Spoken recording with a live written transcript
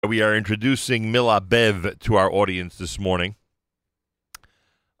We are introducing Mila Bev to our audience this morning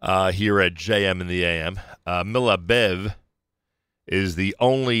here at JM in the AM. Mila Bev is the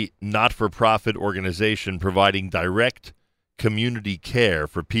only not-for-profit organization providing direct community care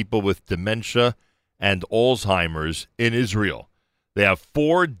for people with dementia and Alzheimer's in Israel. They have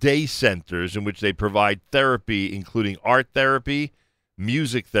 4 day centers in which they provide therapy, including art therapy,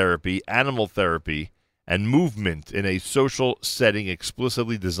 music therapy, animal therapy, and movement in a social setting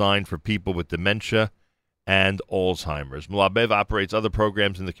explicitly designed for people with dementia and Alzheimer's. Mila Bev operates other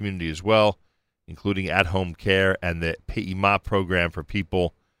programs in the community as well, including at-home care and the Pe'ima program for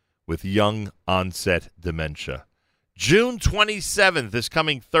people with young onset dementia. June 27th, this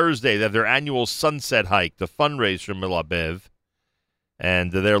coming Thursday, they have their annual Sunset Hike to fundraise for Mila Bev.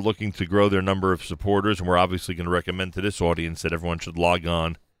 And they're looking to grow their number of supporters, and we're obviously going to recommend to this audience that everyone should log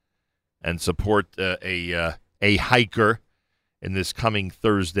on and support a hiker in this coming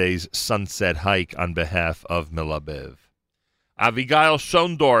Thursday's Sunset Hike on behalf of Mila Bev. Avigail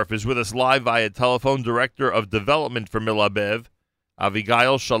Schondorf is with us live via telephone, Director of Development for Mila Bev.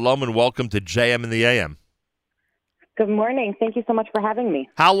 Avigail, shalom, and welcome to JM in the AM. Good morning. Thank you so much for having me.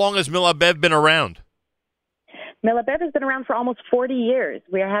 How long has Mila Bev been around? Mila Bev has been around for almost 40 years.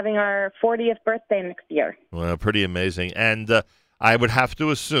 We are having our 40th birthday next year. Well, pretty amazing. And I would have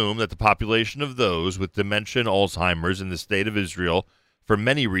to assume that the population of those with dementia and Alzheimer's in the state of Israel, for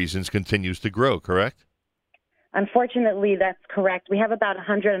many reasons, continues to grow, correct? Unfortunately, that's correct. We have about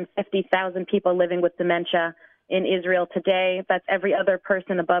 150,000 people living with dementia in Israel today. That's every other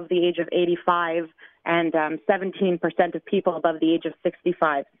person above the age of 85 and 17% of people above the age of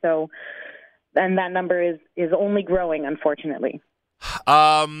 65. And that number is only growing, unfortunately.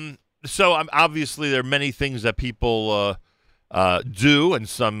 So obviously there are many things that people do, and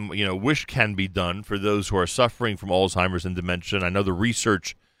some wish can be done for those who are suffering from Alzheimer's and dementia. And I know the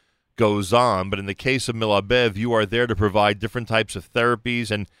research goes on, but in the case of Mila Bev, you are there to provide different types of therapies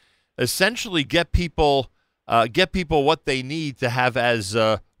and essentially get people what they need to have as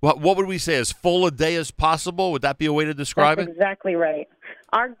what would we say, as full a day as possible? Would that be a way to describe it? That's exactly right.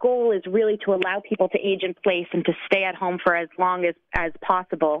 Our goal is really to allow people to age in place and to stay at home for as long as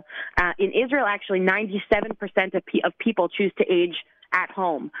possible. In Israel, actually, 97% of people choose to age at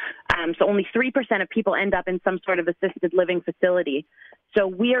home. So only 3% of people end up in some sort of assisted living facility. So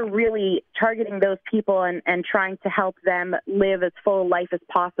we are really targeting those people and trying to help them live as full a life as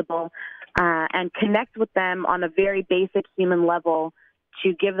possible and connect with them on a very basic human level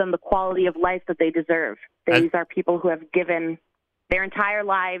to give them the quality of life that they deserve. These are people who have given their entire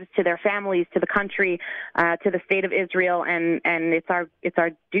lives to their families, to the country, to the state of Israel, and it's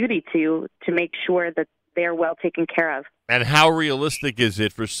our duty to make sure that they are well taken care of. And how realistic is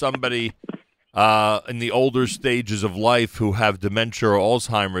it for somebody in the older stages of life who have dementia or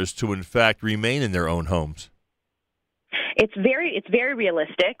Alzheimer's to, in fact, remain in their own homes? It's very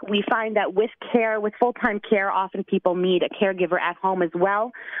realistic. We find that with care, with full-time care, often people need a caregiver at home as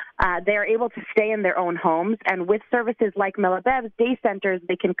well. They are able to stay in their own homes, and with services like Mila Bev's day centers,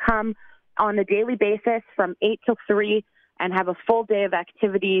 they can come on a daily basis from 8 till 3 and have a full day of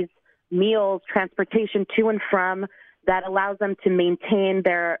activities, meals, transportation to and from, that allows them to maintain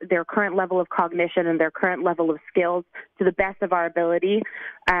their current level of cognition and their current level of skills to the best of our ability.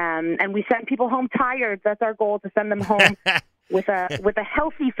 And we send people home tired. That's our goal, to send them home with a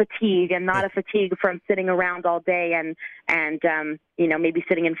healthy fatigue and not a fatigue from sitting around all day and maybe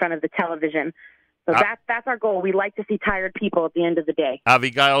sitting in front of the television. So that's our goal. We like to see tired people at the end of the day.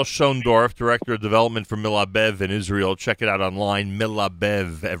 Avigail Schondorf, Director of Development for Mila Bev in Israel. Check it out online, Mila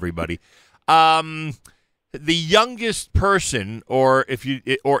Bev, everybody. The youngest person, or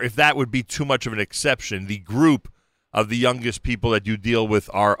if that would be too much of an exception, the group of the youngest people that you deal with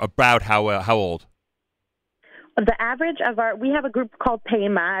are about how old? The average we have a group called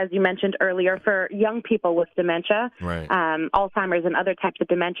Pe'ima, as you mentioned earlier, for young people with dementia, right. Alzheimer's and other types of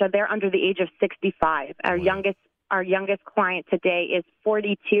dementia. They're under the age of 65. Our youngest client today is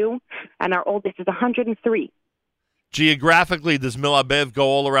 42, and our oldest is 103. Geographically, does Mila Bev go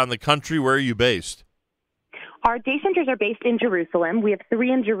all around the country? Where are you based? Our day centers are based in Jerusalem. We have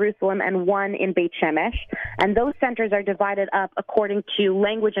 3 in Jerusalem and 1 in Beit Shemesh, and those centers are divided up according to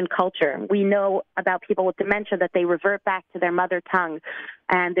language and culture. We know about people with dementia that they revert back to their mother tongue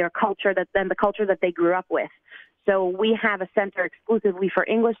and their culture, the culture that they grew up with. So we have a center exclusively for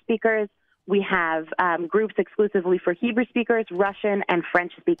English speakers. We have groups exclusively for Hebrew speakers, Russian, and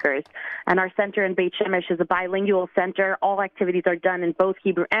French speakers. And our center in Beit Shemesh is a bilingual center. All activities are done in both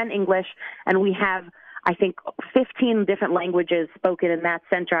Hebrew and English, and we have I think, 15 different languages spoken in that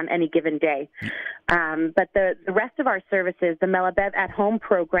center on any given day. But the rest of our services, the Melabev at Home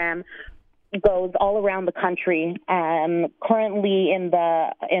program, goes all around the country. Currently in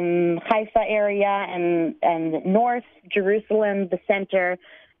Haifa area and North Jerusalem, the center,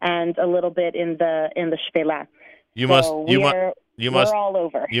 and a little bit in the Shpela. We're all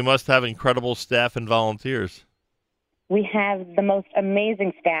over. You must have incredible staff and volunteers. We have the most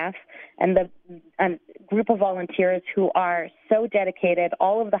amazing staff and the group of volunteers who are so dedicated.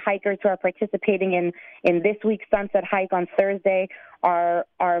 All of the hikers who are participating in this week's Sunset Hike on Thursday are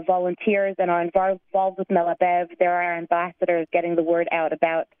volunteers and are involved with Melabev. They're our ambassadors getting the word out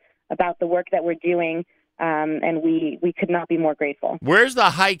about the work that we're doing, and we could not be more grateful. Where's the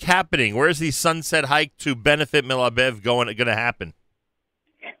hike happening? Where's the Sunset Hike to benefit Melabev going to happen?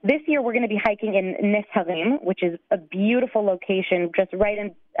 This year, we're going to be hiking in Nes Harim, which is a beautiful location just right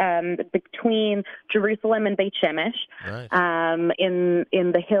in between Jerusalem and Beit Shemesh, nice. In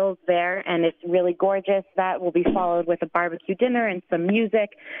the hills there, and it's really gorgeous. That will be followed with a barbecue dinner and some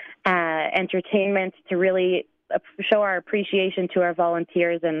music, entertainment to really show our appreciation to our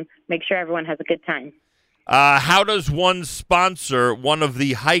volunteers and make sure everyone has a good time. How does one sponsor one of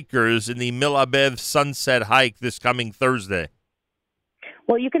the hikers in the Melabev Sunset Hike this coming Thursday?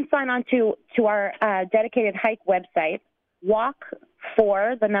 Well, you can sign on to our dedicated hike website,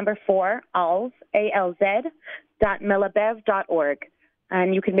 alz.melabev.org.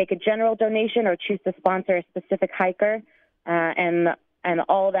 And you can make a general donation or choose to sponsor a specific hiker, and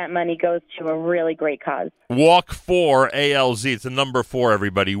all that money goes to a really great cause. Walk4ALZ. It's a number 4,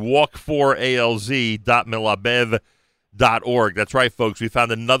 everybody. Walk4ALZ.melabev.org. That's right, folks. We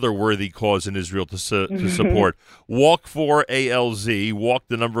found another worthy cause in Israel to support. Walk4ALZ. Walk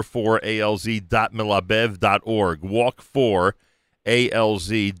the number 4ALZ.melabev.org.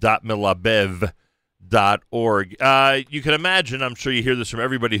 Walk4ALZ.melabev.org. You can imagine, I'm sure you hear this from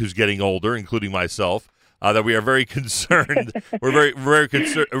everybody who's getting older, including myself, that we are very concerned. We're very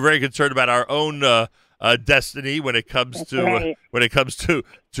concerned about our own destiny when it comes to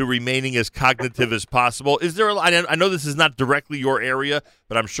remaining as cognitive as possible. Is there? I know this is not directly your area,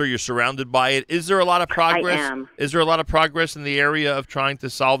 but I'm sure you're surrounded by it. Is there a lot of progress? I am. Is there a lot of progress in the area of trying to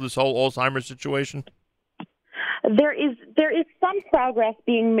solve this whole Alzheimer's situation? There is some progress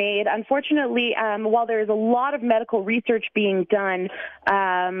being made. Unfortunately, while there is a lot of medical research being done,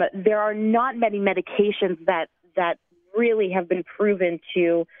 there are not many medications that really have been proven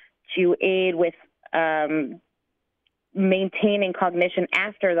to aid with maintaining cognition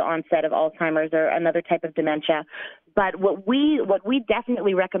after the onset of Alzheimer's or another type of dementia. But what we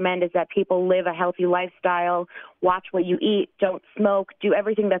definitely recommend is that people live a healthy lifestyle, watch what you eat, don't smoke, do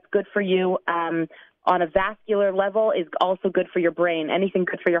everything that's good for you. On a vascular level is also good for your brain. Anything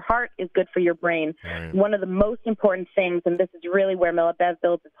good for your heart is good for your brain. Right. One of the most important things, and this is really where Melabev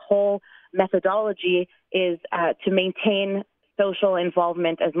builds its whole methodology, is to maintain social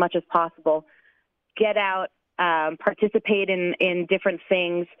involvement as much as possible. Get out, participate in different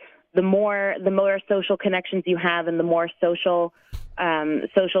things. The more social connections you have, and the more social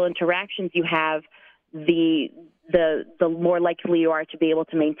interactions you have, the more likely you are to be able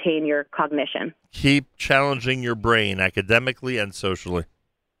to maintain your cognition. Keep challenging your brain academically and socially.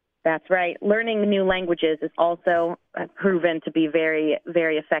 That's right. Learning new languages is also proven to be very,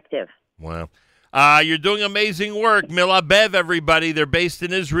 very effective. Wow. You're doing amazing work. Melabev, everybody. They're based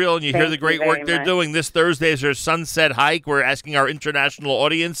in Israel, and you hear the great work they're doing. This Thursday is their Sunset Hike. We're asking our international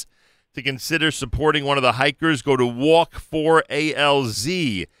audience to consider supporting one of the hikers. Go to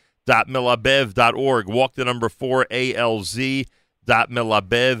walk4alz.melabev.org. Walk the number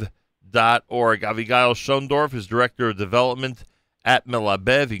 4alz.melabev.org. Avigail Schondorf is Director of Development at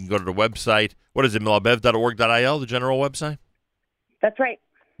Melabev. You can go to the website. What is it, melabev.org.il, the general website? That's right.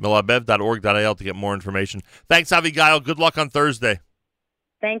 melabev.org.il to get more information. Thanks, Avigail. Good luck on Thursday.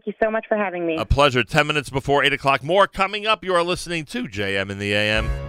 Thank you so much for having me. A pleasure. 10 minutes before 8 o'clock. More coming up. You are listening to JM in the AM.